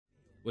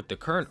With the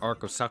current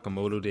arc of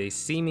Sakamoto Days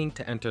seeming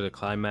to enter the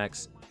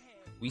climax,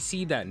 we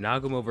see that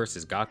Nagumo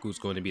vs Gaku is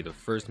going to be the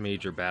first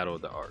major battle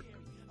of the arc.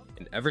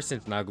 And ever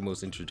since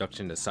Nagumo's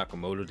introduction to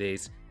Sakamoto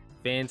Days,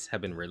 fans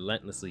have been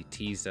relentlessly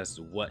teased as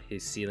to what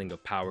his ceiling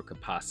of power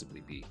could possibly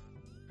be.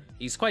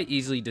 He's quite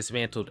easily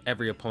dismantled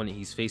every opponent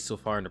he's faced so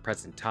far in the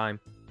present time,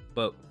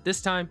 but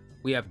this time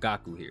we have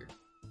Gaku here.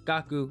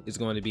 Gaku is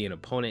going to be an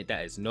opponent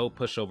that is no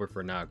pushover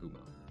for Nagumo,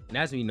 and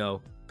as we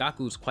know,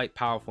 Gaku is quite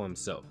powerful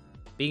himself.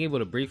 Being able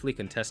to briefly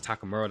contest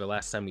Takamura the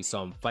last time we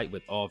saw him fight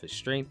with all of his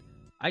strength,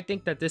 I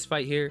think that this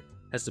fight here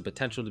has the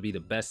potential to be the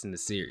best in the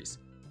series.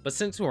 But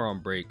since we're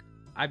on break,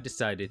 I've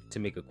decided to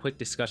make a quick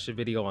discussion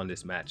video on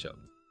this matchup,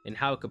 and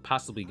how it could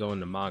possibly go in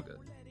the manga,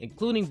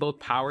 including both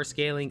power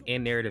scaling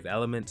and narrative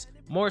elements,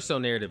 more so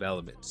narrative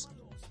elements.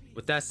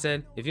 With that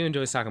said, if you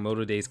enjoy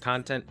Sakamoto Days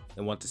content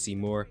and want to see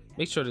more,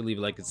 make sure to leave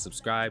a like and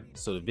subscribe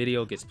so the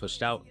video gets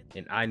pushed out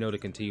and I know to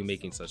continue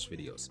making such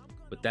videos.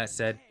 With that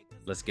said,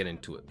 let's get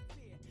into it.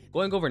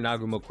 Going over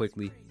Nagumo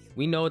quickly,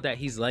 we know that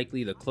he's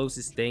likely the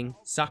closest thing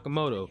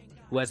Sakamoto,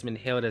 who has been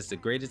hailed as the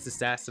greatest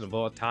assassin of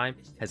all time,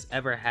 has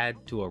ever had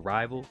to a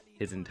rival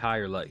his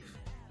entire life.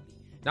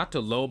 Not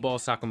to lowball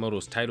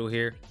Sakamoto's title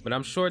here, but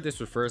I'm sure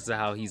this refers to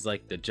how he's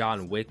like the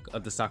John Wick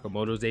of the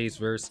Sakamoto Days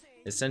verse,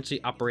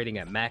 essentially operating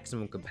at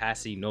maximum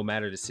capacity no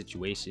matter the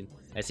situation,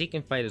 as he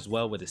can fight as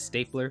well with a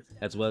stapler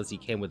as well as he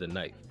can with a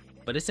knife.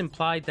 But it's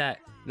implied that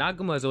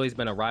Nagumo has always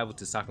been a rival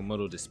to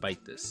Sakamoto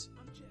despite this.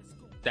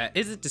 That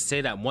isn't to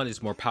say that one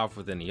is more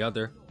powerful than the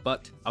other,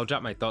 but I'll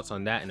drop my thoughts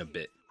on that in a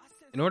bit.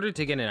 In order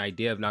to get an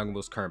idea of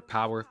Nagumo's current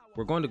power,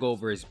 we're going to go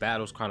over his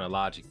battles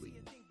chronologically.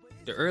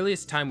 The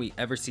earliest time we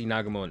ever see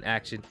Nagumo in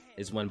action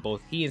is when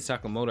both he and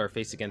Sakamoto are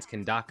faced against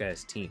Kindaka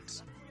as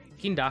teams.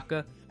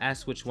 Kindaka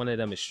asks which one of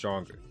them is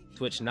stronger,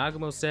 to which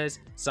Nagumo says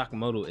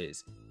Sakamoto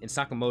is, and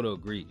Sakamoto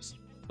agrees.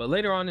 But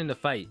later on in the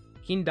fight,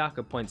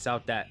 Kindaka points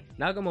out that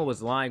Nagumo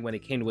was lying when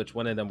it came to which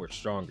one of them were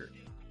stronger.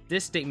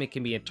 This statement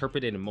can be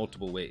interpreted in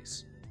multiple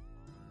ways.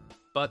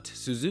 But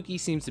Suzuki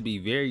seems to be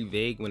very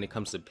vague when it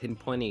comes to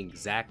pinpointing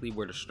exactly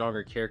where the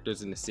stronger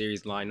characters in the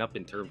series line up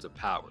in terms of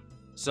power.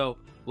 So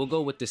we'll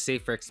go with the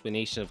safer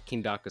explanation of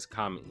Kindaka's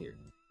comment here,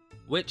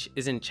 which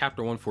is in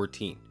chapter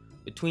 114.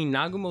 Between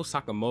Nagumo,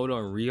 Sakamoto,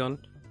 and Rion,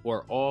 who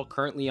are all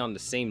currently on the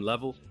same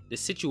level, the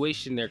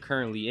situation they're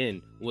currently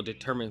in will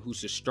determine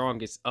who's the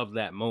strongest of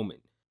that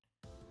moment.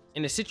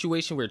 In a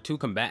situation where two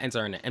combatants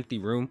are in an empty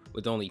room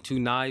with only two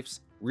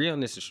knives,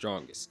 Rion is the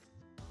strongest.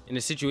 In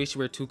a situation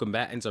where two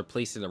combatants are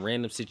placed in a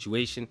random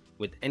situation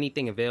with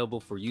anything available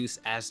for use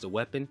as the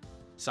weapon,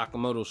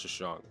 Sakamoto's the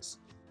strongest.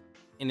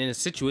 And in a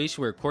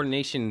situation where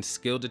coordination and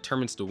skill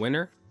determines the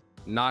winner,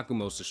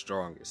 Nagumo's the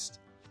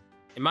strongest.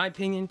 In my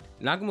opinion,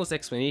 Nagumo's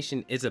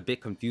explanation is a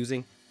bit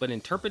confusing, but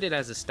interpreted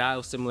as a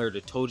style similar to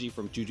Toji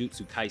from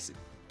Jujutsu Kaisen.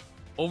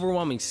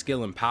 Overwhelming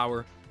skill and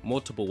power,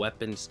 multiple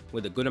weapons,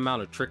 with a good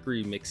amount of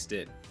trickery mixed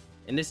in.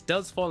 And this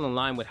does fall in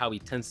line with how he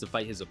tends to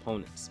fight his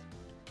opponents,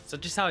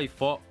 such as how he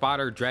fought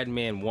Fodder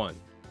Dreadman 1.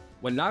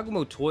 When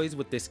Nagumo toys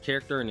with this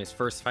character in his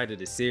first fight of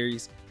the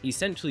series, he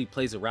essentially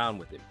plays around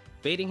with him,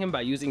 baiting him by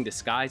using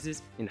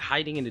disguises and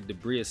hiding in the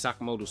debris of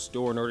Sakamoto's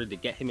store in order to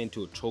get him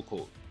into a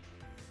chokehold.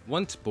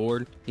 Once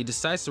bored, he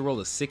decides to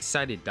roll a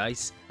 6-sided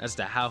dice as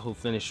to how he'll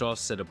finish off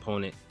said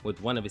opponent with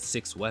one of his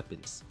 6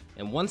 weapons.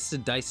 And once the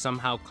dice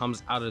somehow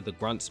comes out of the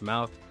grunt's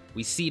mouth,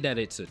 we see that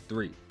it's a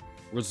 3,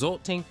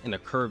 resulting in a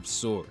curved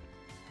sword.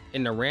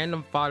 And the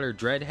random Fodder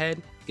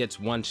Dreadhead gets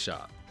one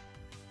shot.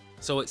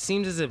 So it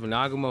seems as if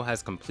Nagumo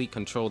has complete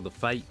control of the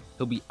fight,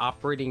 he'll be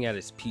operating at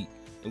his peak,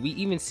 and we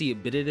even see a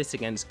bit of this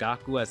against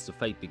Gaku as the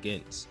fight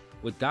begins,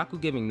 with Gaku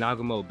giving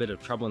Nagumo a bit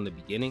of trouble in the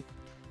beginning,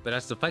 but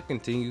as the fight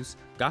continues,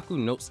 Gaku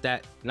notes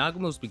that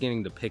Nagumo's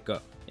beginning to pick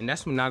up, and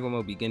that's when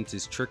Nagumo begins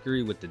his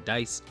trickery with the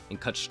dice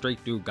and cuts straight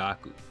through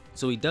Gaku.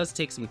 So he does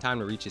take some time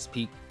to reach his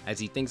peak as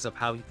he thinks of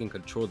how he can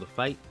control the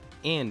fight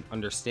and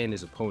understand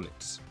his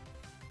opponents.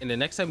 And the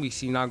next time we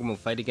see Nagumo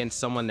fight against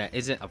someone that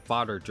isn't a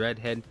Fodder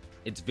Dreadhead,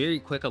 it's very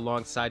quick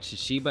alongside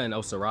Shishiba and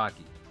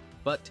Osaragi,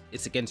 but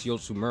it's against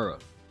Yotsumura,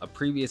 a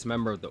previous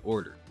member of the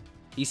Order.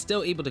 He's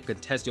still able to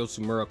contest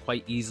Yotsumura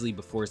quite easily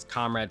before his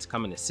comrades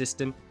come and assist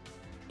him,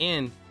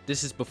 and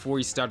this is before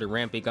he started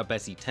ramping up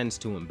as he tends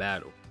to in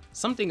battle.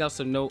 Something else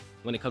to note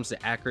when it comes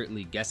to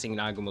accurately guessing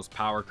Nagumo's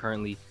power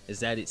currently is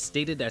that it's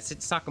stated that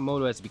since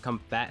Sakamoto has become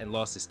fat and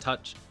lost his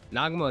touch,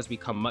 Nagumo has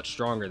become much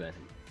stronger than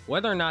him.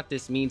 Whether or not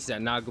this means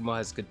that Nagumo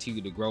has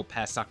continued to grow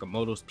past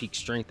Sakamoto's peak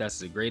strength as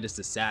the greatest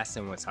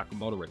assassin when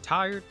Sakamoto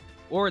retired,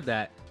 or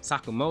that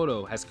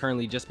Sakamoto has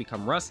currently just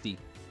become rusty,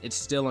 it's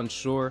still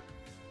unsure,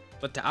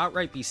 but to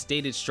outright be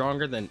stated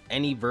stronger than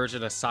any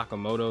version of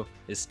Sakamoto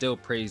is still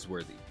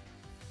praiseworthy.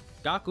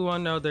 Gaku,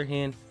 on the other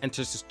hand,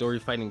 enters the story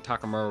fighting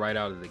Takamura right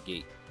out of the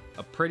gate.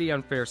 A pretty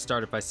unfair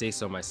start if I say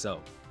so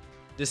myself.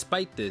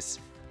 Despite this,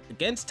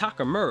 against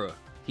Takamura,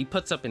 he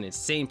puts up an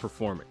insane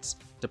performance.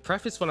 To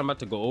preface what I'm about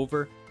to go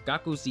over,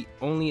 Gaku's the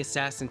only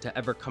assassin to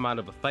ever come out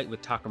of a fight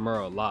with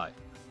Takamura alive,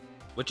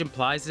 which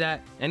implies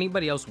that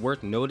anybody else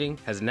worth noting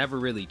has never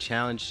really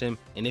challenged him,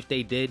 and if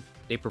they did,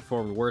 they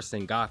performed worse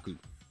than Gaku.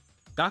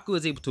 Gaku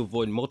is able to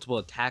avoid multiple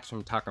attacks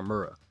from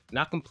Takamura,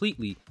 not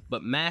completely,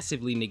 but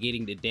massively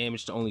negating the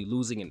damage to only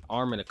losing an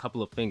arm and a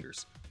couple of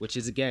fingers, which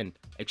is again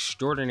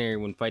extraordinary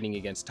when fighting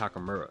against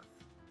Takamura.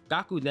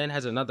 Gaku then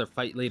has another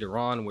fight later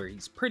on where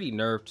he's pretty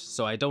nerfed,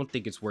 so I don't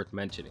think it's worth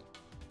mentioning.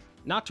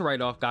 Not to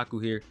write off Gaku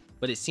here,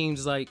 but it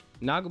seems like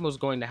Nagumo's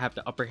going to have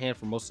the upper hand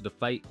for most of the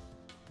fight,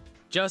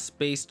 just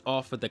based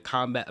off of the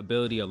combat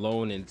ability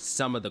alone and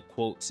some of the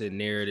quotes and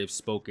narratives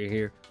spoken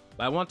here,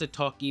 but I want to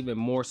talk even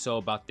more so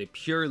about the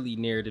purely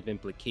narrative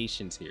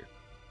implications here.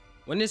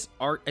 When this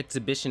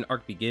exhibition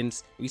arc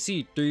begins, we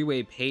see a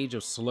three-way page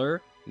of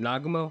Slur,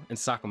 Nagumo, and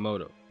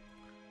Sakamoto.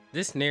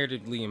 This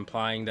narratively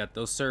implying that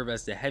they'll serve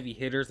as the heavy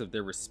hitters of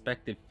their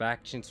respective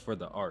factions for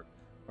the arc,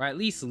 or at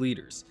least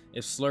leaders,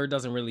 if Slur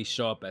doesn't really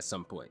show up at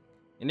some point.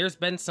 And there's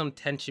been some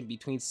tension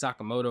between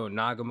Sakamoto and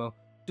Nagumo,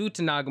 due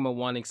to Nagumo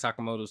wanting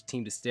Sakamoto's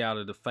team to stay out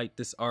of the fight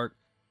this arc.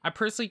 I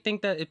personally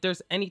think that if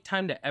there's any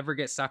time to ever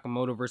get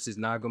Sakamoto versus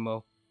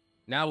Nagumo,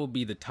 now will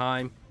be the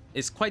time.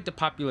 It's quite the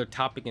popular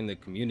topic in the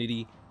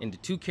community, and the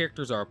two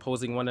characters are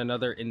opposing one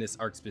another in this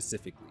arc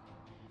specifically.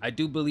 I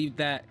do believe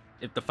that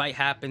if the fight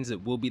happens,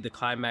 it will be the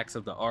climax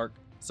of the arc,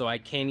 so I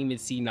can't even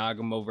see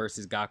Nagumo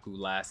versus Gaku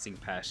lasting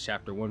past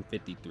chapter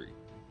 153.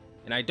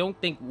 And I don't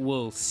think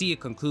we'll see a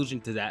conclusion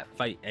to that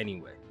fight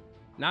anyway.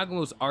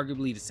 Nagumo is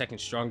arguably the second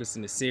strongest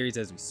in the series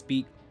as we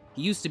speak.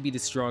 He used to be the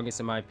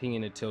strongest in my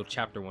opinion until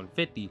chapter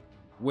 150,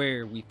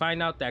 where we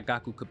find out that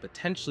Gaku could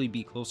potentially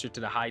be closer to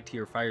the high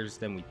tier fighters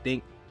than we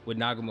think, with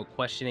Nagumo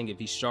questioning if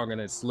he's stronger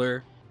than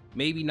Slur.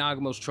 Maybe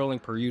Nagumo's trolling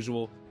per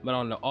usual, but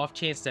on the off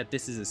chance that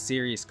this is a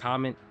serious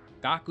comment,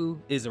 Gaku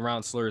is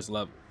around Slur's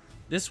level.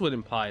 This would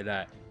imply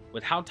that,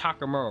 with how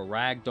Takamura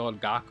ragdolled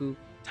Gaku,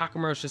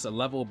 Takamura is just a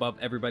level above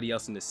everybody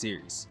else in the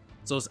series.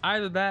 So it's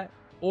either that,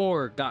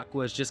 or Gaku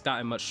has just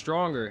gotten much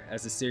stronger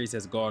as the series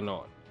has gone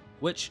on,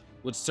 which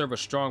would serve a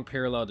strong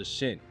parallel to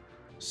Shin,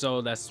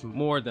 so that's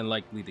more than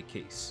likely the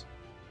case.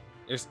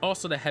 There's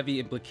also the heavy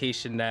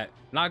implication that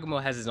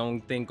Nagumo has his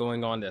own thing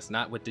going on that's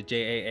not with the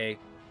JAA,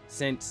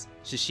 since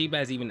Shishiba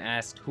has even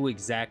asked who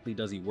exactly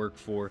does he work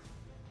for,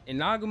 and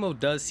Nagumo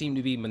does seem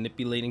to be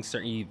manipulating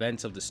certain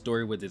events of the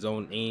story with his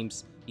own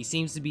aims. He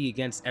seems to be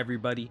against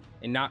everybody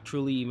and not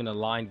truly even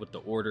aligned with the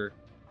order,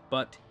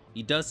 but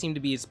he does seem to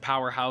be his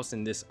powerhouse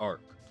in this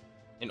arc.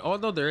 And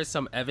although there is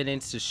some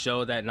evidence to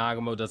show that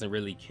Nagumo doesn't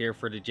really care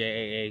for the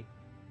JAA,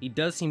 he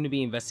does seem to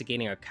be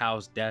investigating a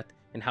cow's death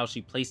and how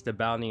she placed the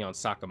bounty on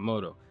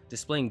Sakamoto,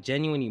 displaying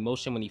genuine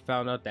emotion when he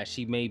found out that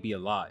she may be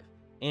alive.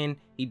 And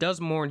he does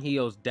mourn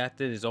Hio's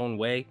death in his own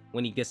way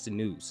when he gets the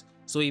news,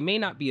 so he may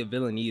not be a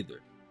villain either.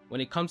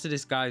 When it comes to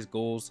this guy's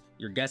goals,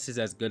 your guess is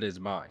as good as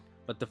mine,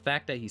 but the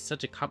fact that he's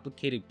such a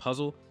complicated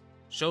puzzle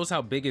shows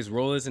how big his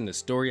role is in the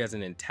story as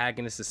an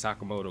antagonist to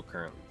Sakamoto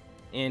currently,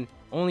 and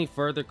only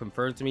further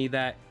confirms to me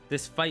that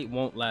this fight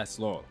won't last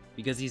long,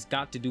 because he's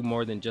got to do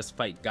more than just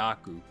fight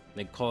Gaku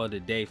and call it a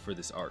day for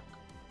this arc.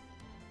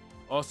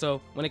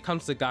 Also, when it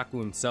comes to Gaku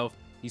himself,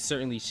 he's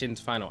certainly Shin's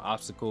final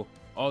obstacle,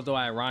 although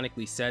I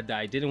ironically said that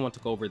I didn't want to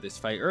go over this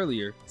fight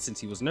earlier since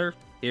he was nerfed.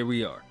 Here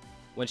we are.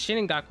 When Shin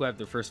and Gaku have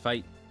their first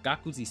fight,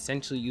 Gaku's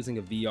essentially using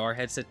a VR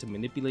headset to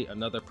manipulate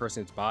another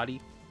person's body,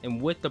 and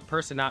with the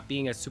person not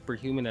being as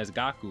superhuman as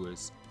Gaku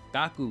is,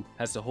 Gaku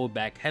has to hold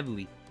back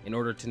heavily in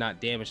order to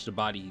not damage the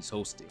body he's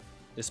hosting.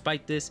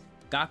 Despite this,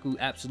 Gaku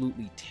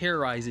absolutely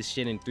terrorizes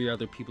Shin and 3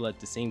 other people at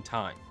the same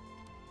time.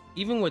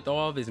 Even with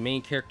all of his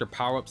main character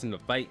power-ups in the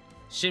fight,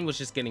 Shin was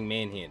just getting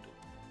manhandled,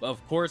 but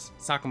of course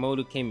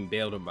Sakamoto came and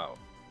bailed him out.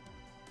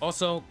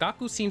 Also,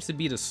 Gaku seems to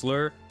be the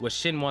Slur, while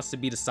Shin wants to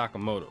be the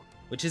Sakamoto,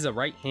 which is a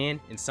right hand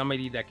and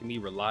somebody that can be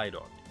relied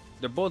on.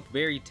 They're both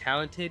very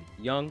talented,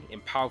 young,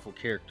 and powerful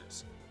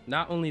characters.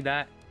 Not only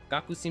that,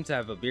 Gaku seems to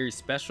have a very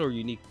special or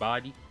unique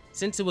body,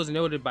 since it was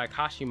noted by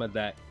Kashima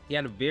that he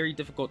had a very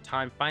difficult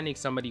time finding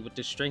somebody with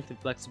the strength and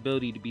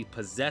flexibility to be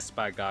possessed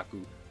by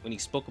Gaku when he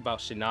spoke about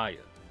Shinaya,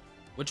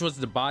 which was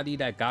the body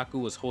that Gaku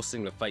was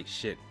hosting to fight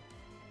Shin.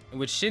 And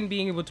with Shin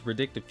being able to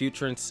predict the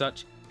future and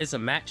such, it's a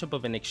matchup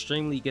of an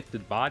extremely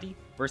gifted body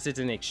versus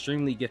an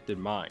extremely gifted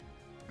mind.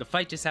 The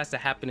fight just has to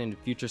happen in the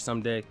future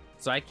someday,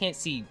 so I can't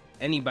see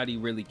anybody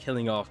really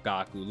killing off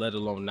Gaku, let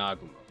alone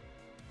Nagumo.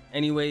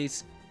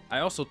 Anyways,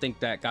 I also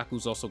think that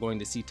Gaku's also going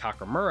to see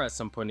Takamura at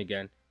some point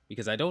again,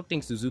 because I don't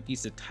think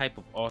Suzuki's the type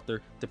of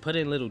author to put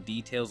in little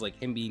details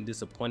like him being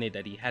disappointed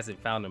that he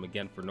hasn't found him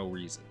again for no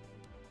reason.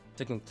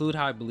 To conclude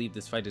how I believe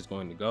this fight is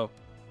going to go,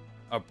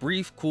 a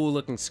brief, cool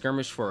looking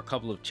skirmish for a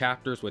couple of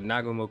chapters with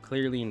Nagumo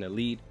clearly in the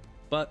lead,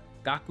 but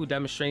Gaku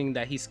demonstrating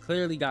that he's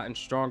clearly gotten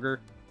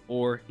stronger,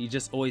 or he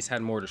just always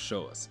had more to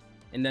show us,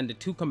 and then the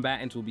two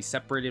combatants will be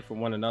separated from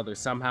one another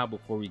somehow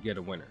before we get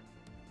a winner.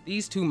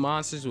 These two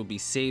monsters will be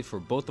saved for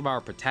both of our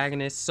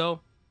protagonists,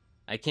 so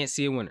I can't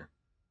see a winner.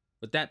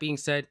 With that being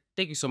said,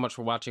 thank you so much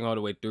for watching all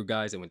the way through,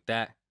 guys, and with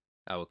that,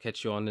 I will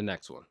catch you on the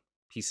next one.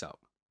 Peace out.